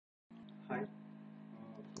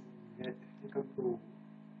welcome to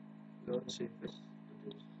Learn Safest,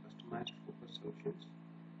 that is customized focus solutions.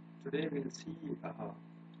 Today we'll see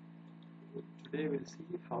today we'll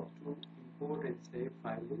see how to import and save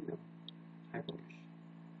file in Hypermesh.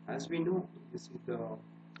 As we know, this is the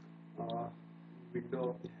window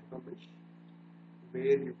of the Hypermesh, where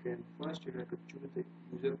you can first you have to choose the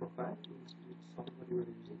user profile, which software you are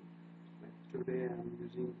using. Like today I'm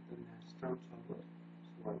using the Nastran solver,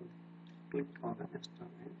 so I will click on the Nastran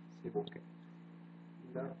and say OK.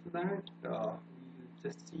 And after that, we'll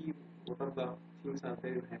just see what are the things are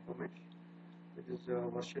there in Hypermesh. It is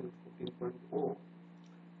version 14.0,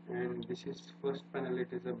 and this is first panel. It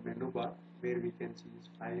is a menu bar where we can see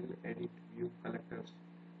file, edit, view, collectors,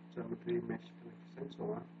 geometry, mesh, collectors, and so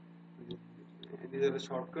on. And these are the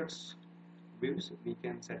shortcuts views we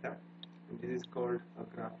can set up. And this is called a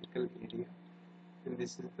graphical area. And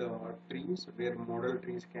this is the trees where model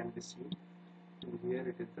trees can be seen. And here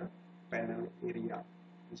it is the panel area.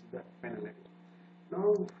 This is the panel area.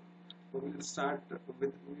 Now we will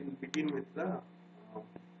begin with the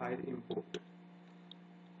file import.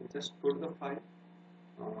 So just go to the file.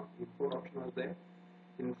 Import option is there.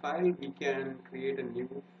 In file we can create a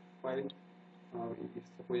new file.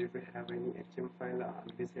 Suppose if you have any HM file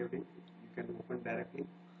already saved in, you can open directly,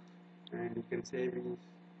 and you can save it,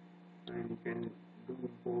 and you can do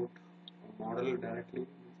import a model directly.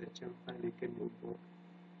 With HM file you can import.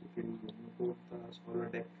 You can import the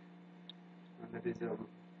solid deck, and that is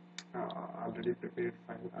already prepared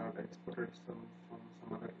file. I have exported from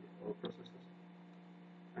some other processes.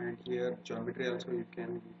 And here geometry also you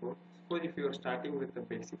can import. Suppose if you are starting with the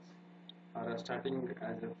basics, or starting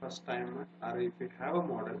as a first time, or if you have a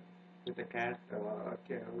model with a CAD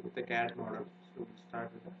model, so we start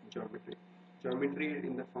with the geometry. Geometry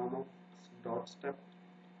in the form of dot step,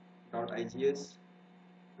 dot iges,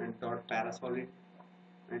 and dot parasolid,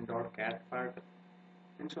 and dot CAD part,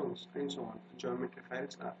 and so on. Geometry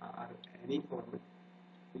files are any format.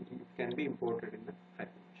 It can be imported in the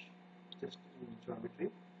Hypermesh. Just in geometry,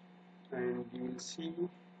 and you will see.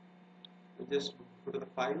 Just go to the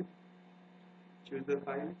file. Choose the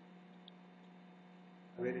file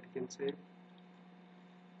where it can save.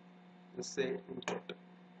 Just say import.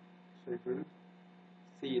 So it will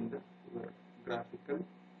see in the your graphical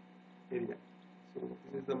area. So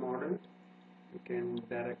this is the model. You can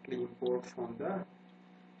directly import from the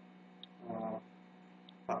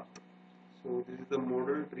path. So this is the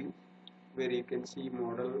model tree where you can see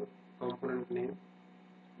model component name,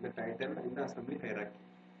 the title, and the assembly hierarchy.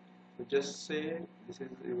 So just say this is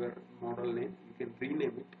your model name. You can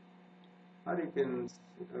rename it, or you can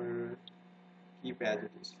keep as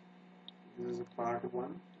it is. This is part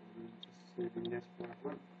 1. We will just save it as part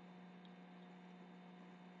 1.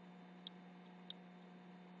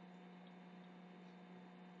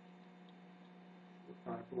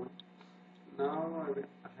 Part 1. Now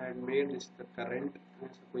I had made this the current.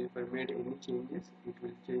 Suppose if I made any changes, it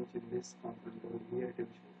will change in this component over here. It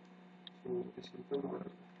will show. So this is the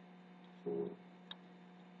model. So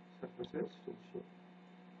surfaces will show.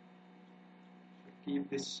 So keep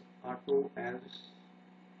this auto as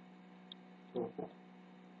topo.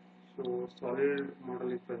 So solid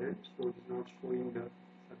model is present, so it is not showing the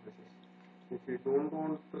surfaces. If you don't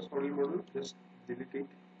want the solid model, just delete it,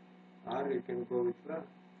 or you can go with the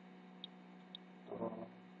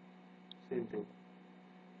same thing.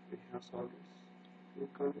 We have solids,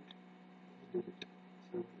 click on it, delete it.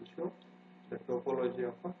 So it will show the topology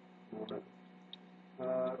of a model.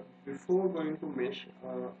 Before going to mesh,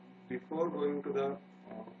 before going to the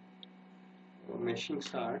meshing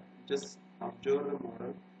start, just observe the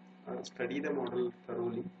model, study the model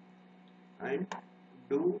thoroughly, and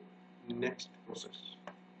do next process,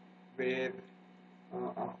 where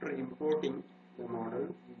after importing the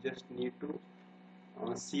model, you just need to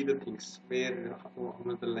see the things, where how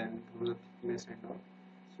much the length, how much the thickness, and all.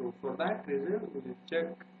 So for that reason, we will check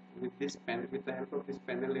with this panel, with the help of this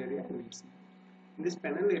panel area. We will see. In this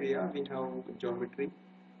panel area, we have geometry,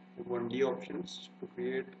 1D options to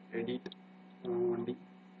create, edit 1D,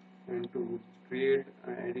 and to create,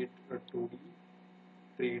 edit 2D,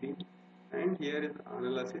 3D, and here is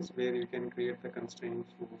analysis where you can create the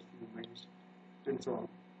constraints, force, movements, and so on.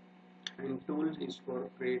 And tools is for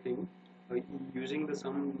creating, using the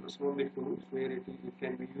some of the tools where it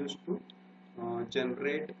can be used to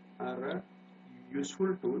generate or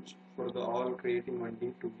useful tools for the all creating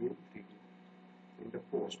 1D, 2D, and 3D. In the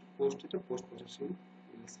post is the post processing.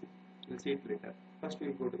 We'll see it later. First we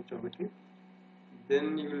will go to geometry.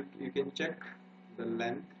 Then you can check the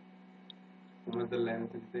length. How much the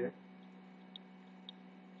length is there?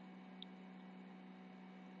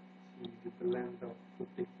 See the length of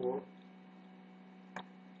 54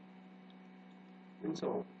 and so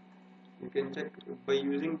on. You can check by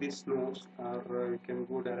using these nodes, or you can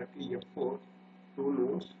go directly F4, two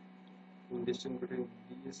nodes in distance between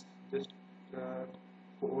these. Just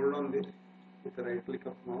hold on this with the right click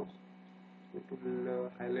of mouse. It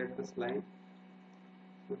will highlight this line.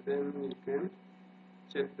 So then you can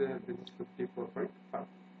check this is 54.5.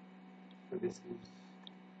 So this is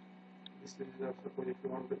suppose if you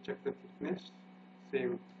want to check the thickness,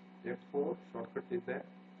 same F4 shortcut is there.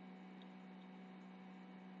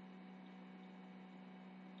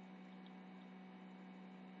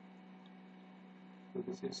 So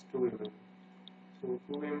this is 2 mm. So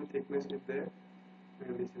 2 mm thickness is there,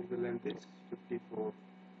 and this is the length is 54.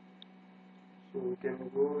 So we can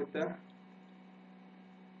go with the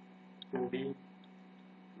 2D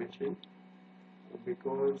machine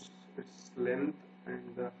because its length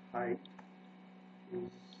and the height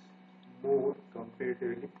is more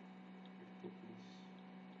comparatively.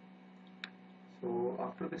 So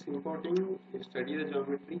after this importing, you study the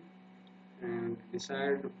geometry and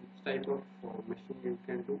decide which type of machine you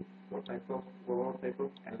can do, what type of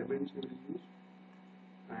elements you will use,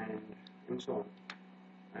 and so on.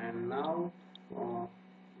 And now you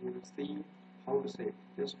will see how to save.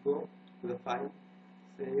 Just go to the file,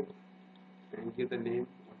 save, and give the name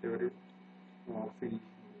whatever you feel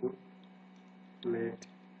good. Plate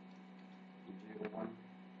 01.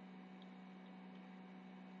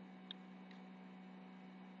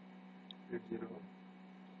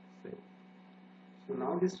 Save. So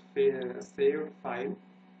now this saved file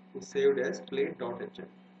is saved as plate.hm.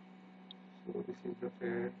 So this is the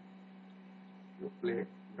plate.hm.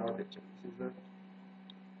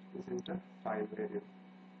 This is the file variable.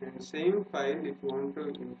 And same file, if you want to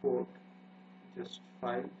import, just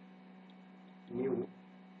file, new,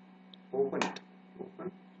 open it.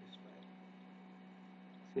 Open this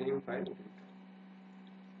file. Same file.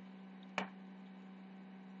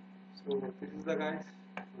 So this is the guys.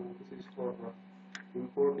 This is for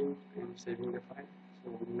importing and saving the file. So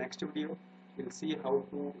next video we'll see how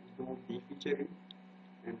to do defeaturing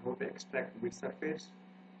and how to extract bit surface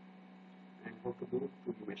and how to do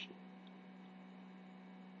 2D machine.